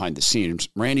things behind the scenes,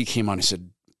 Randy came on and said,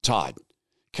 Todd,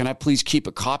 can I please keep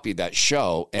a copy of that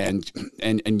show and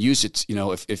use it,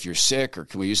 if you're sick, or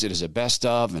can we use it as a best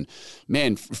of? And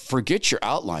man, forget your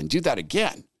outline. Do that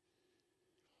again.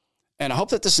 And I hope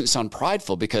that doesn't sound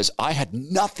prideful, because I had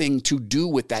nothing to do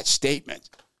with that statement,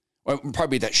 or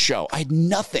probably that show. I had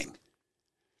nothing.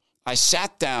 I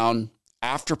sat down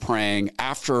after praying,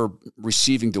 after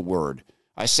receiving the word.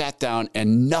 I sat down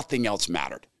and nothing else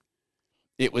mattered.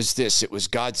 It was this. It was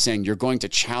God saying, you're going to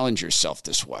challenge yourself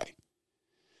this way.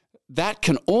 That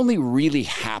can only really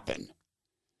happen.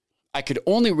 I could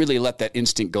only really let that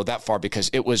instinct go that far because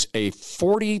it was a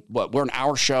we're an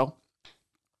hour show.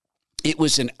 It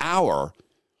was an hour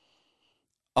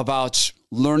about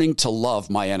learning to love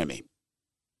my enemy.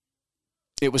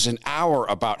 It was an hour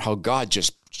about how God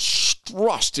just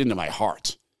thrust into my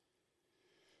heart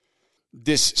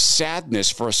this sadness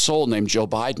for a soul named Joe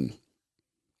Biden.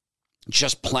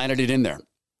 Just planted it in there.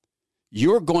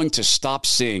 You're going to stop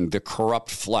seeing the corrupt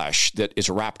flesh that is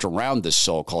wrapped around this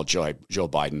soul called Joe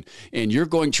Biden. And you're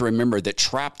going to remember that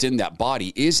trapped in that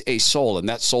body is a soul, and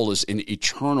that soul is in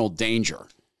eternal danger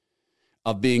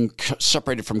of being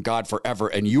separated from God forever.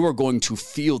 And you are going to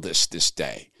feel this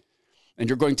day. And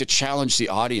you're going to challenge the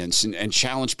audience and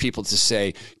challenge people to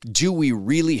say, do we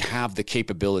really have the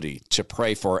capability to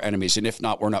pray for our enemies? And if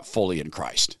not, we're not fully in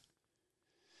Christ.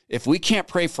 If we can't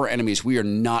pray for our enemies, we are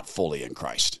not fully in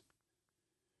Christ.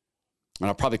 And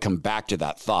I'll probably come back to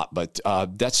that thought, but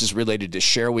that's as related to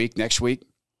Share Week next week.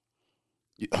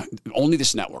 Only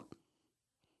this network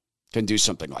can do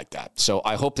something like that. So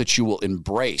I hope that you will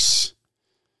embrace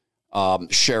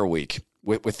Share Week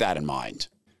with that in mind.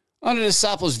 On a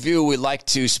Disciples View, we like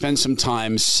to spend some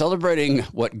time celebrating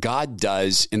what God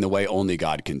does in the way only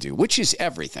God can do, which is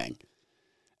everything.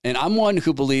 And I'm one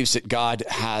who believes that God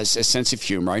has a sense of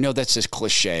humor. I know that's a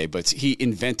cliche, but he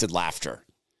invented laughter.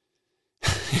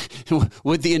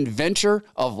 Would the inventor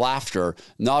of laughter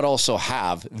not also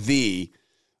have the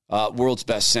world's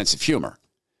best sense of humor?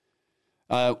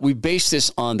 We base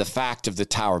this on the fact of the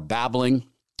Tower of Babel,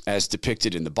 as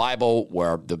depicted in the Bible,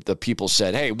 where the people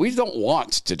said, hey, we don't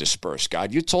want to disperse,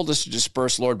 God. You told us to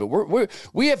disperse, Lord, but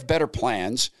we have better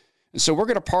plans. And so we're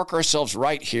going to park ourselves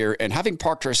right here. And having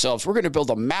parked ourselves, we're going to build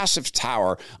a massive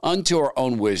tower unto our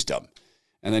own wisdom.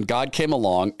 And then God came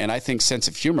along, and I think sense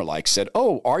of humor said,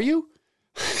 oh, are you?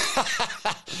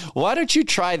 Why don't you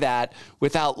try that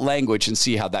without language and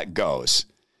see how that goes?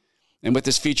 And with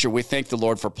this feature, we thank the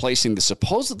Lord for placing the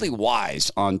supposedly wise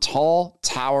on tall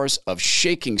towers of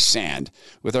shaking sand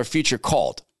with our feature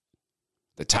called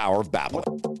The Tower of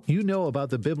Babel. You know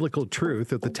about the biblical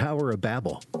truth of the Tower of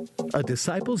Babel. A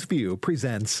Disciples View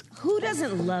presents Who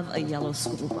doesn't love a yellow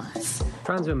school bus?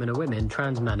 Trans women are women,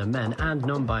 trans men are men, and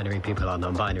non-binary people are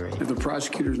non-binary. If the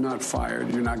prosecutor's not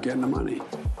fired, you're not getting the money.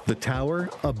 The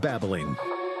Tower of Babbling.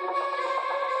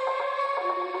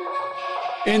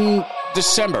 In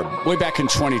December, way back in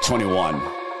 2021,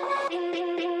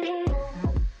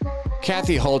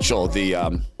 Kathy Hochul,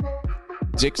 the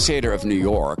dictator of New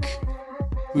York,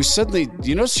 who suddenly,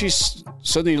 she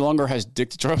suddenly no longer has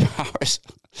dictatorial powers.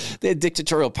 They had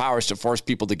dictatorial powers to force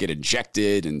people to get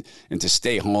injected and to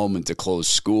stay home and to close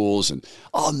schools. And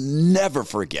I'll never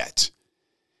forget.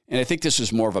 And I think this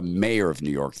was more of a mayor of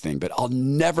New York thing, but I'll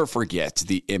never forget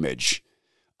the image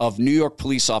of New York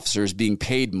police officers being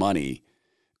paid money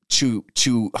to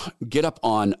get up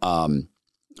on,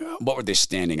 what were they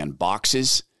standing on,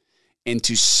 boxes, and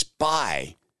to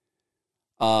spy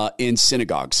in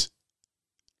synagogues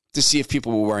to see if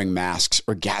people were wearing masks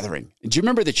or gathering. Do you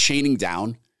remember the chaining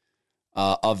down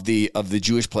of the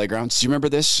Jewish playgrounds? Do you remember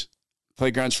this?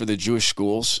 Playgrounds for the Jewish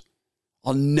schools?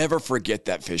 I'll never forget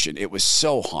that vision. It was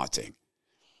so haunting.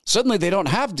 Suddenly, they don't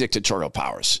have dictatorial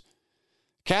powers.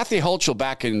 Kathy Hochul,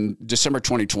 back in December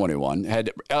 2021,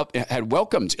 had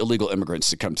welcomed illegal immigrants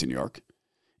to come to New York,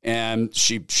 and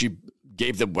she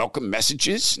gave them welcome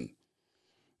messages and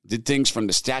did things from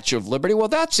the Statue of Liberty. Well,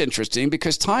 that's interesting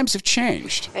because times have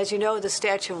changed. As you know, the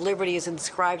Statue of Liberty is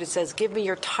inscribed. It says, "Give me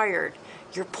your tired,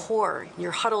 your poor,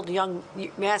 your huddled young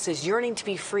masses yearning to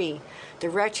be free,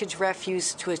 the wretched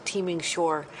refuse to a teeming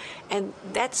shore." And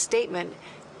that statement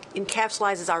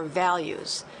encapsulates our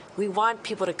values. We want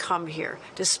people to come here,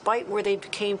 despite where they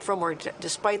came from or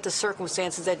despite the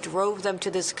circumstances that drove them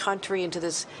to this country and to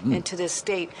this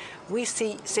state. We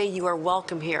say you are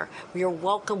welcome here. We are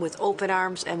welcome with open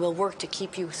arms, and we'll work to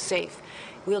keep you safe.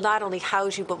 We'll not only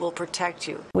house you, but we'll protect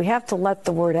you. We have to let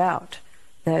the word out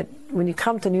that when you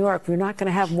come to New York, we're not going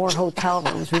to have more hotel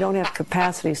rooms. We don't have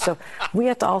capacity. So we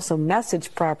have to also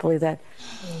message properly that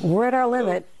we're at our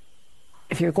limit.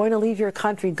 If you're going to leave your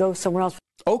country, go somewhere else.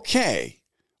 Okay.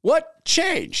 What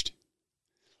changed?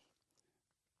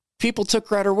 People took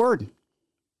her at her word.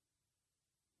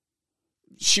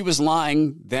 She was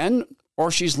lying then,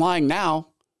 or she's lying now.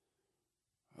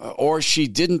 or she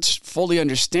didn't fully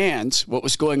understand what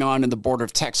was going on in the border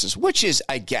of Texas, which is,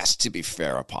 I guess, to be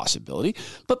fair, a possibility.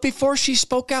 But before she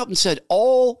spoke out and said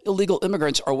all illegal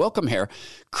immigrants are welcome here,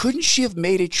 couldn't she have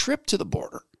made a trip to the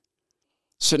border?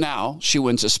 So now she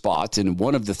wins a spot in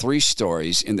one of the 3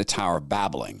 stories in the Tower of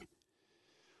Babbling.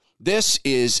 This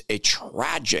is a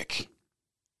tragic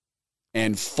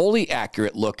and fully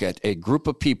accurate look at a group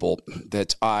of people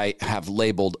that I have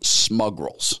labeled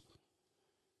smugglers.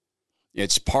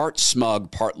 It's part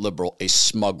smug, part liberal, a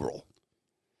smuggle.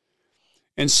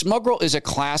 And smuggle is a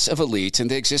class of elite, and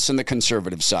they exist on the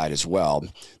conservative side as well.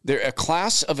 They're a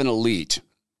class of an elite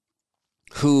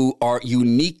who are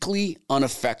uniquely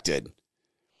unaffected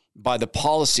by the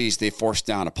policies they force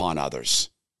down upon others,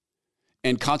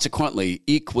 and consequently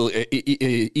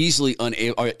easily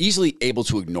able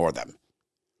to ignore them.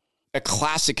 A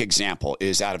classic example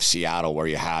is out of Seattle, where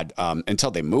you had,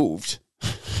 until they moved,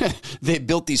 they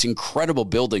built these incredible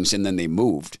buildings and then they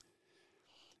moved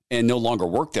and no longer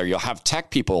work there. You'll have tech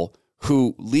people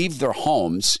who leave their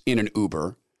homes in an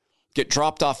Uber, get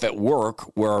dropped off at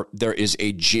work where there is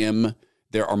a gym,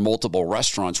 there are multiple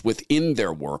restaurants within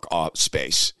their work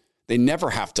space. They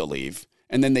never have to leave.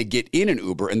 And then they get in an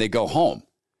Uber and they go home.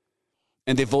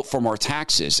 And they vote for more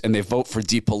taxes and they vote for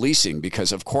depolicing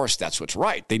because, of course, that's what's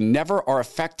right. They never are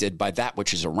affected by that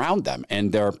which is around them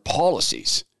and their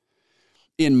policies.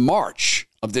 In March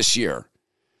of this year,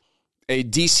 a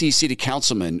D.C. City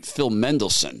Councilman, Phil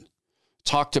Mendelson,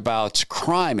 talked about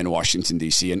crime in Washington,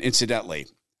 D.C. And incidentally,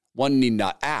 one need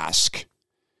not ask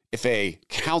if a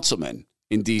councilman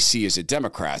in D.C. is a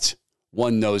Democrat.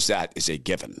 One knows that is a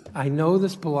given. I know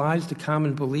this belies the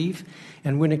common belief,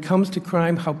 and when it comes to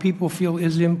crime, how people feel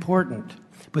is important.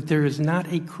 But there is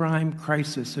not a crime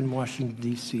crisis in Washington,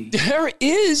 D.C. There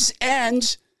is,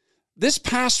 and this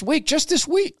past week, just this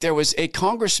week, there was a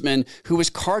congressman who was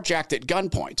carjacked at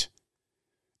gunpoint.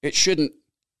 It shouldn't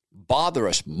bother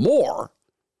us more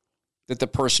that the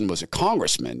person was a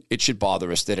congressman. It should bother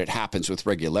us that it happens with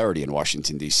regularity in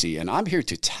Washington, D.C. And I'm here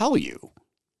to tell you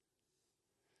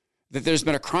that there's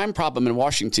been a crime problem in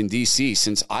Washington, D.C.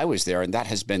 since I was there, and that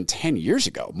has been 10 years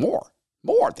ago, more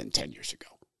than 10 years ago,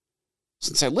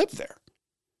 since I lived there.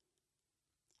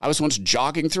 I was once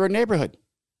jogging through a neighborhood,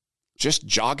 just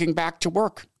jogging back to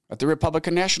work at the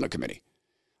Republican National Committee.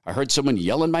 I heard someone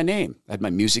yelling my name. I had my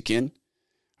music in.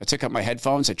 I took out my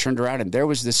headphones. I turned around, and there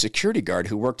was the security guard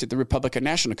who worked at the Republican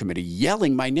National Committee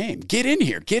yelling my name. Get in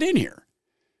here. Get in here.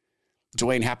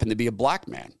 Dwayne happened to be a black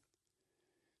man.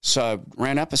 So I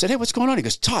ran up. I said, hey, what's going on? He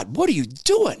goes, Todd, what are you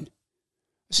doing?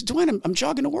 I said, Dwayne, I'm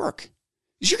jogging to work.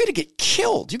 He goes, you're going to get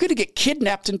killed. You're going to get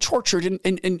kidnapped and tortured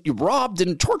and robbed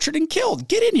and tortured and killed.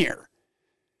 Get in here.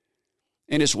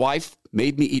 And his wife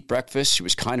made me eat breakfast. She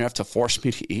was kind enough to force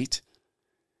me to eat.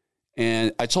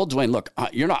 And I told Dwayne, look,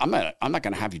 I'm not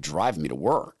going to have you drive me to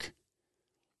work.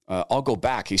 I'll go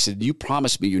back. He said, you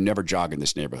promised me you never jog in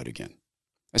this neighborhood again.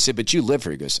 I said, but you live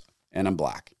here. He goes, and I'm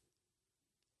black.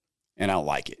 And I don't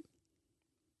like it.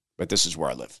 But this is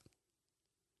where I live.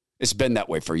 It's been that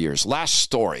way for years. Last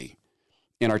story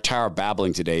in our Tower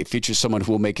Babbling today features someone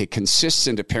who will make a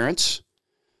consistent appearance.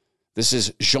 This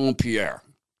is Jean-Pierre.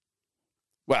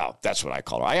 Well, that's what I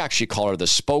call her. I actually call her the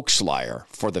spokesliar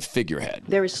for the figurehead.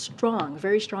 There is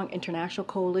very strong international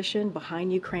coalition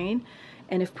behind Ukraine.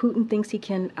 And if Putin thinks he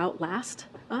can outlast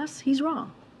us, he's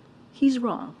wrong. He's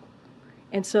wrong.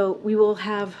 And so we will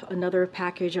have another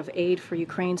package of aid for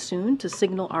Ukraine soon to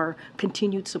signal our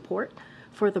continued support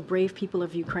for the brave people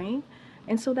of Ukraine.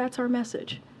 And so that's our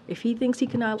message. If he thinks he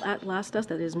can outlast us,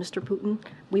 that is Mr. Putin,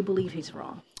 we believe he's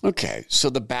wrong. Okay, so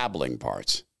the babbling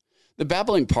part. The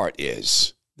babbling part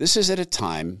is, this is at a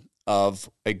time of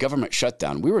a government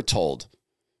shutdown. We were told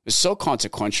it's so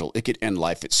consequential it could end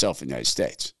life itself in the United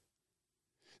States.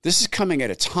 This is coming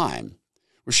at a time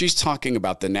where she's talking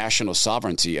about the national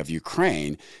sovereignty of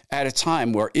Ukraine at a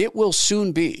time where it will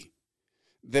soon be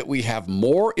that we have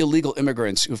more illegal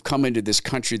immigrants who've come into this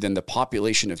country than the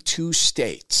population of 2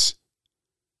 states.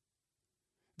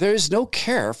 There is no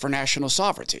care for national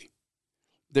sovereignty.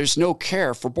 There's no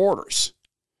care for borders.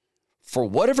 For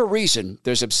whatever reason,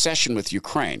 there's obsession with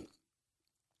Ukraine.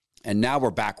 And now we're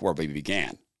back where we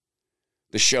began.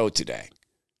 The show today,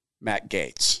 Matt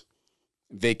Gaetz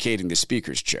vacating the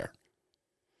speaker's chair.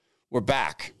 We're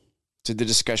back to the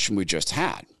discussion we just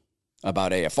had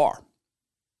about AFR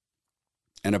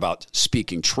and about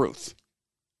speaking truth.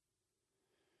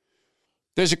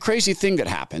 There's a crazy thing that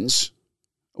happens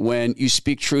when you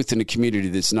speak truth in a community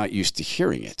that's not used to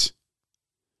hearing it.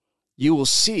 You will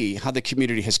see how the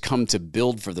community has come to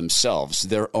build for themselves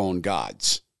their own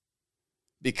gods.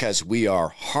 because we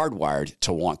are hardwired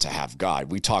to want to have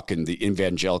God. We talk in the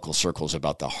evangelical circles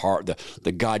about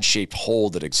the God-shaped hole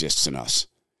that exists in us.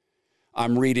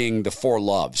 I'm reading The Four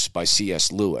Loves by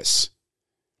C.S. Lewis.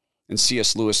 And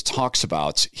C.S. Lewis talks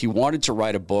about, he wanted to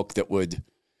write a book that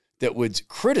would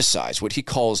criticize what he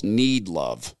calls need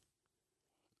love.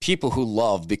 People who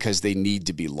love because they need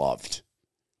to be loved.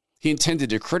 He intended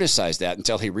to criticize that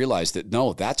until he realized that,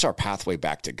 no, that's our pathway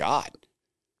back to God.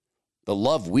 The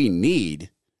love we need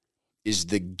is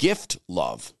the gift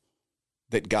love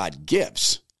that God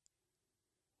gives.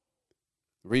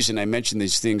 The reason I mention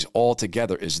these things all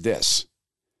together is this.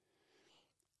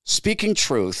 Speaking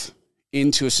truth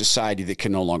into a society that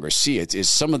can no longer see it is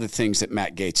some of the things that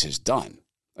Matt Gaetz has done.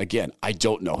 Again, I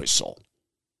don't know his soul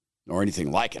or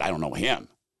anything like it. I don't know him.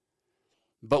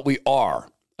 But we are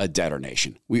a debtor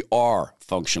nation. We are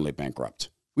functionally bankrupt.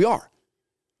 We are.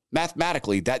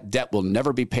 Mathematically, that debt will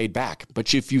never be paid back.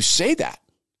 But if you say that,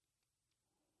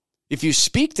 if you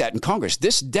speak that in Congress,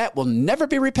 this debt will never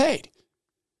be repaid.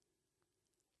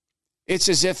 It's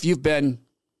as if you've been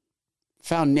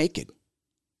found naked.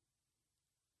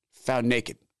 Found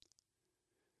naked.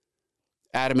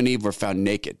 Adam and Eve were found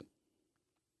naked.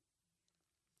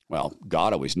 Well,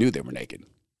 God always knew they were naked.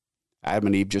 Adam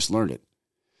and Eve just learned it.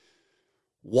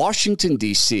 Washington,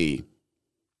 D.C.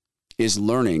 is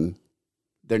learning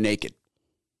they're naked.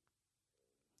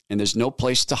 And there's no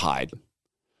place to hide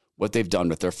what they've done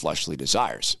with their fleshly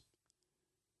desires.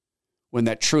 When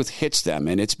that truth hits them,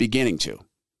 and it's beginning to,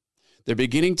 they're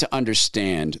beginning to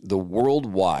understand the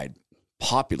worldwide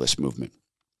populist movement.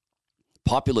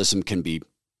 Populism can be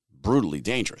brutally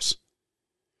dangerous.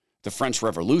 The French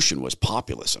Revolution was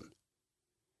populism.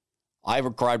 I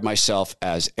regard myself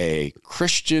as a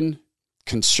Christian,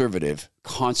 conservative,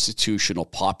 constitutional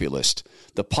populist.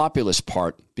 The populist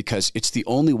part, because it's the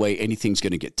only way anything's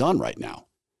going to get done right now.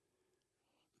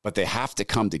 But they have to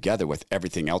come together with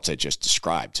everything else I just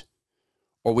described.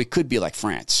 Or we could be like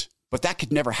France, but that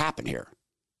could never happen here.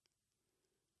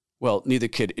 Well, neither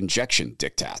could injection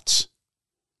diktats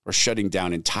or shutting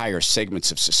down entire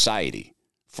segments of society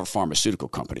for pharmaceutical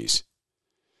companies.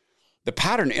 The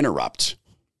pattern interrupt,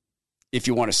 if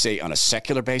you want to say on a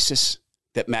secular basis,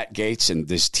 that Matt Gaetz and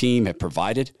this team have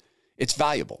provided, it's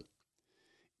valuable.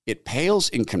 It pales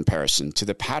in comparison to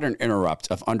the pattern interrupt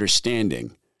of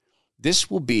understanding this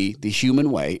will be the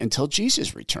human way until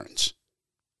Jesus returns.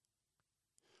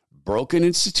 Broken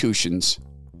institutions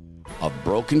of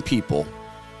broken people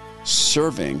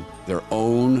serving their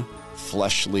own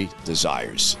fleshly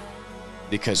desires.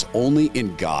 Because only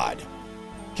in God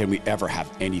can we ever have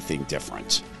anything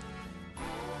different.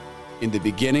 In the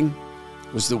beginning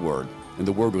was the Word, and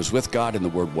the Word was with God, and the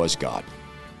Word was God.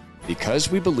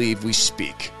 Because we believe, we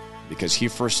speak. Because He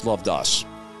first loved us,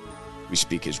 we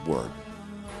speak His Word.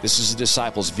 This is a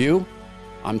Disciples View.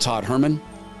 I'm Todd Herman,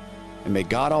 and may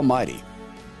God Almighty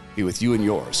be with you and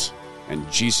yours, and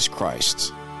Jesus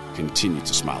Christ continue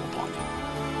to smile upon you.